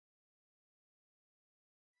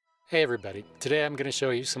Hey everybody, today I'm going to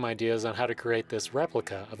show you some ideas on how to create this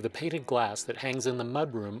replica of the painted glass that hangs in the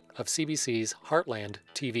mudroom of CBC's Heartland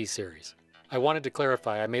TV series. I wanted to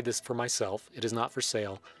clarify I made this for myself, it is not for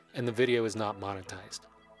sale, and the video is not monetized.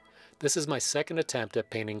 This is my second attempt at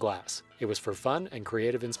painting glass. It was for fun and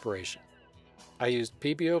creative inspiration. I used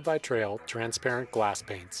PBO Vitrail transparent glass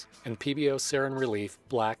paints and PBO Sarin Relief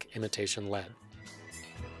black imitation lead.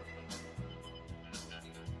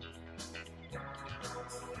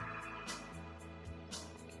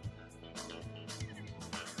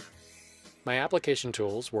 My application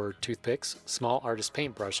tools were toothpicks, small artist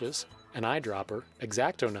paint brushes, an eyedropper,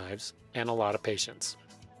 X-Acto knives, and a lot of patience.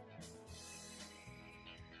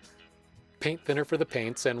 Paint thinner for the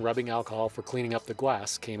paints and rubbing alcohol for cleaning up the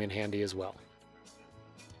glass came in handy as well.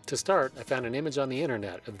 To start, I found an image on the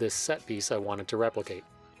internet of this set piece I wanted to replicate.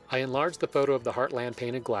 I enlarged the photo of the Heartland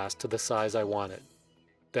painted glass to the size I wanted.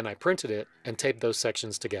 Then I printed it and taped those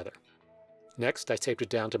sections together. Next, I taped it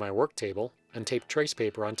down to my work table and taped trace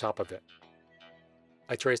paper on top of it.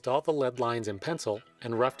 I traced all the lead lines in pencil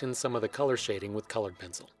and roughed in some of the color shading with colored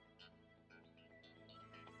pencil.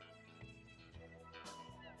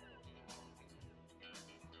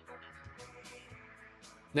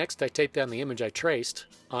 Next, I taped down the image I traced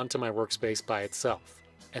onto my workspace by itself,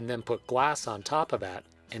 and then put glass on top of that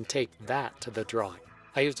and taped that to the drawing.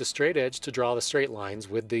 I used a straight edge to draw the straight lines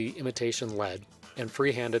with the imitation lead and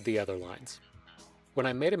freehanded the other lines. When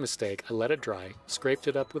I made a mistake, I let it dry, scraped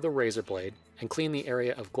it up with a razor blade, and cleaned the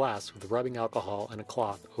area of glass with rubbing alcohol and a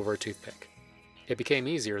cloth over a toothpick. It became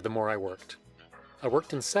easier the more I worked. I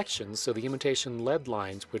worked in sections so the imitation lead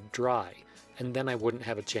lines would dry, and then I wouldn't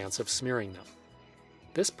have a chance of smearing them.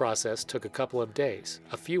 This process took a couple of days,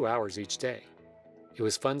 a few hours each day. It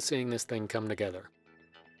was fun seeing this thing come together.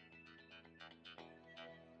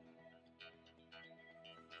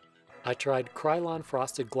 I tried Krylon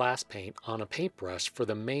frosted glass paint on a paintbrush for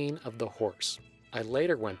the mane of the horse. I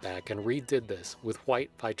later went back and redid this with white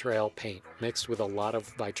Vitrail paint mixed with a lot of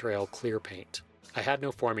Vitrail clear paint. I had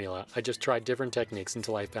no formula, I just tried different techniques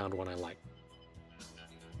until I found one I liked.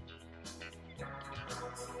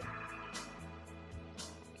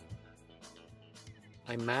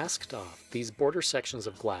 I masked off these border sections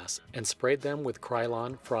of glass and sprayed them with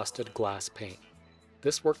Krylon frosted glass paint.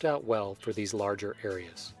 This worked out well for these larger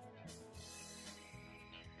areas.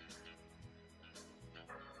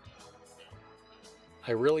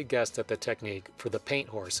 I really guessed at the technique for the paint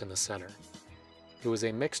horse in the center. It was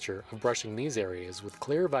a mixture of brushing these areas with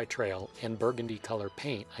clear Vitrail and burgundy color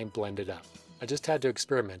paint I blended up. I just had to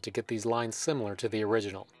experiment to get these lines similar to the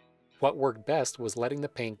original. What worked best was letting the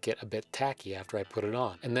paint get a bit tacky after I put it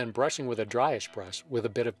on, and then brushing with a dryish brush with a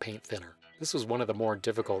bit of paint thinner. This was one of the more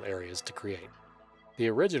difficult areas to create. The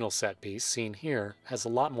original set piece, seen here, has a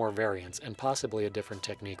lot more variance and possibly a different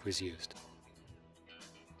technique was used.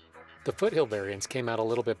 The foothill variants came out a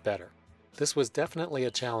little bit better. This was definitely a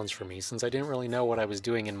challenge for me since I didn't really know what I was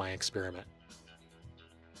doing in my experiment.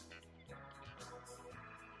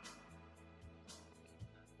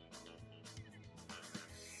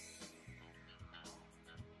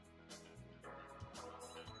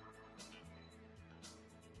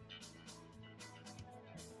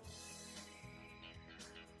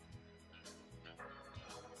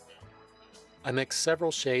 I mixed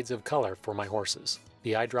several shades of color for my horses.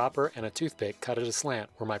 The eyedropper and a toothpick cut at a slant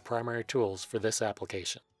were my primary tools for this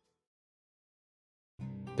application.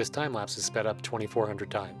 This time-lapse is sped up 2,400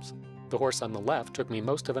 times. The horse on the left took me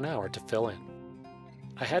most of an hour to fill in.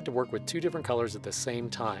 I had to work with two different colors at the same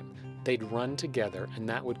time. They'd run together and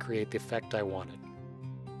that would create the effect I wanted.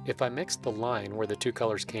 If I mixed the line where the two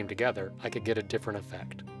colors came together, I could get a different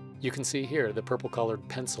effect. You can see here the purple-colored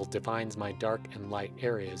pencil defines my dark and light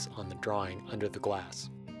areas on the drawing under the glass.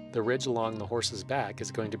 The ridge along the horse's back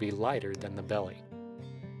is going to be lighter than the belly.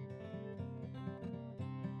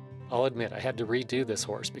 I'll admit I had to redo this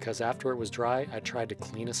horse because after it was dry, I tried to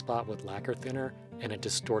clean a spot with lacquer thinner and it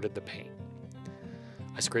distorted the paint.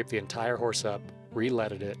 I scraped the entire horse up,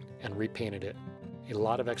 re-leaded it, and repainted it. A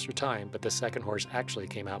lot of extra time, but the second horse actually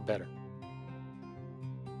came out better.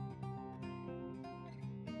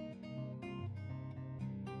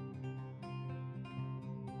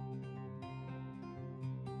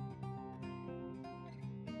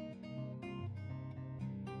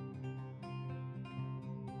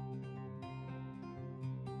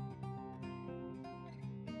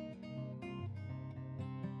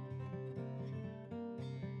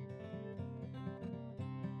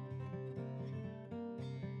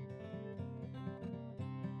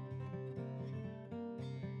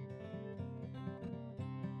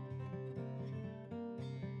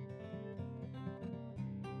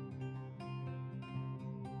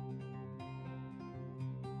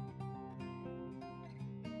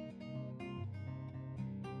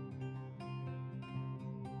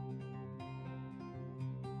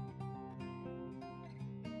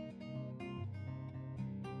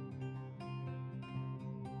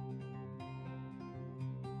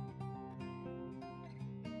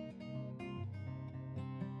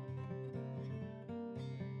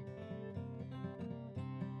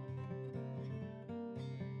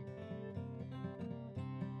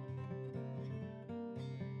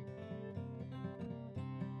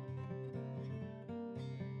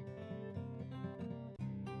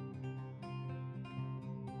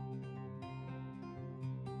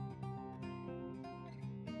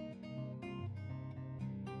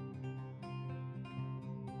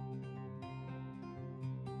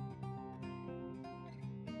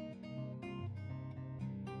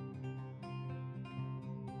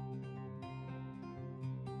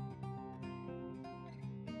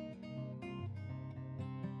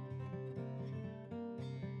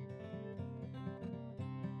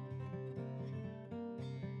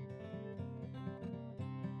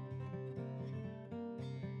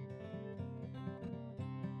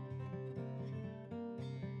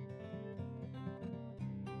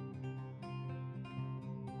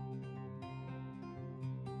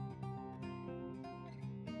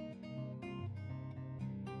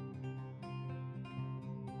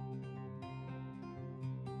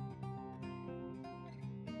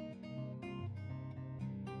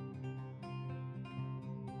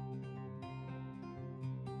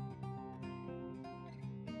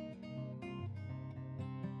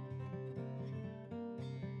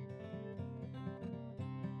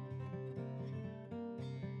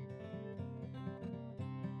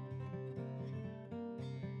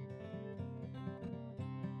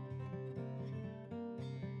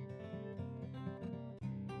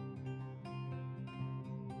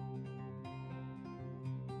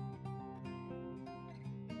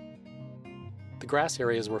 The grass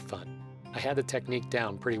areas were fun. I had the technique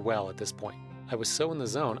down pretty well at this point. I was so in the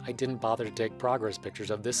zone, I didn't bother to take progress pictures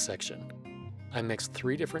of this section. I mixed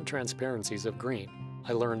 3 different transparencies of green.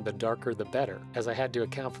 I learned the darker the better, as I had to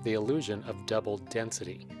account for the illusion of double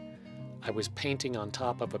density. I was painting on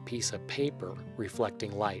top of a piece of paper,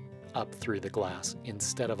 reflecting light up through the glass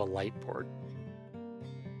instead of a light board.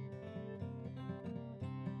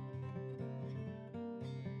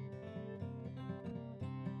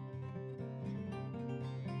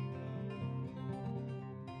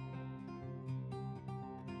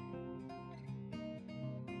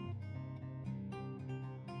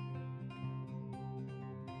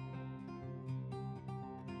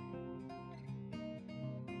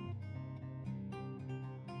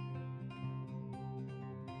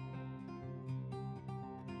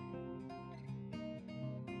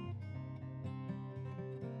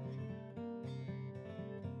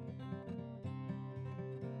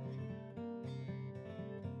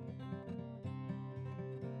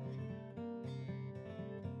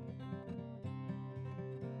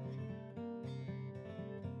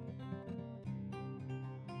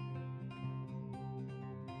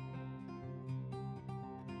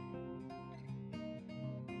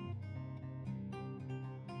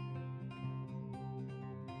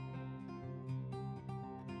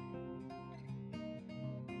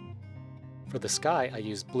 For the sky, I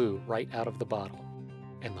used blue right out of the bottle,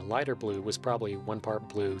 and the lighter blue was probably 1 part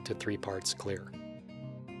blue to 3 parts clear.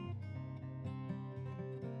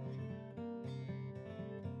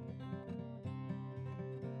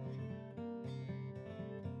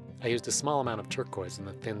 I used a small amount of turquoise in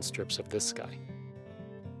the thin strips of this sky.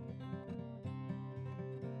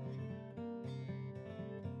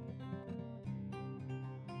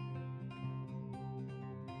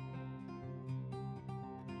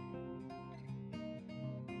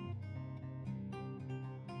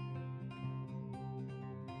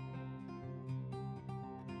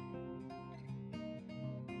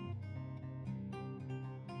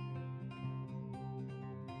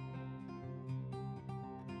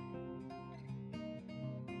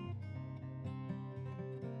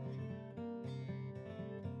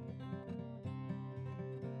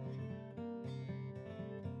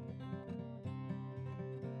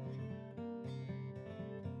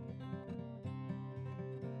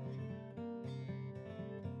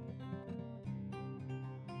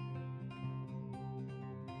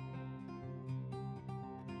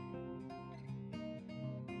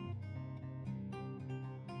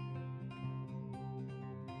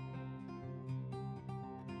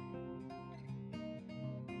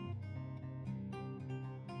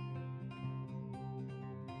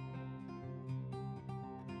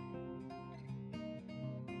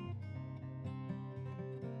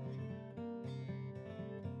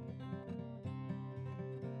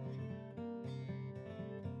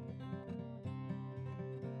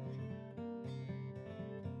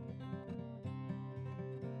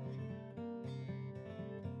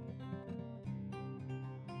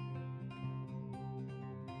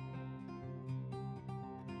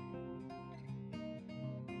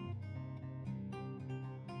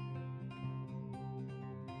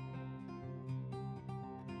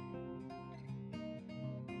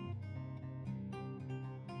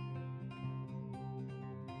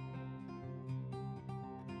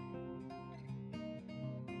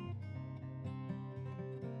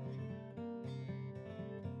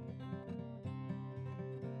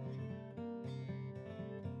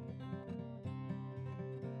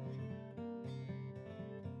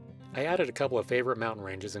 I added a couple of favorite mountain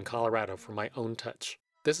ranges in Colorado for my own touch.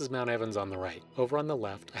 This is Mount Evans on the right. Over on the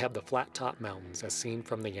left, I have the flat-top mountains as seen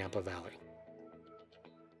from the Yampa Valley.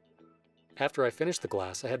 After I finished the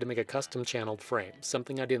glass, I had to make a custom channeled frame,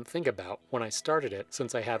 something I didn't think about when I started it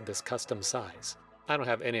since I have this custom size. I don't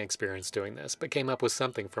have any experience doing this, but came up with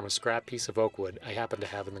something from a scrap piece of oak wood I happen to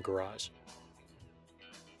have in the garage.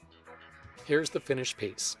 Here's the finished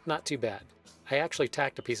piece. Not too bad. I actually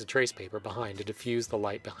tacked a piece of trace paper behind to diffuse the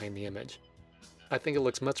light behind the image. I think it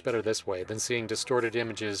looks much better this way than seeing distorted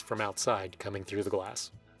images from outside coming through the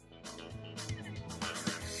glass.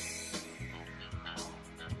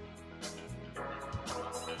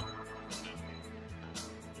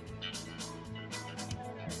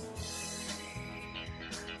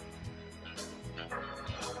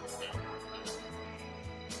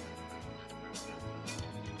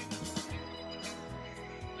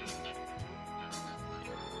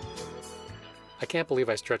 I can't believe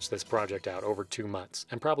I stretched this project out over 2 months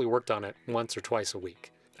and probably worked on it once or twice a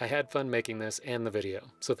week. I had fun making this and the video,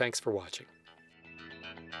 so thanks for watching.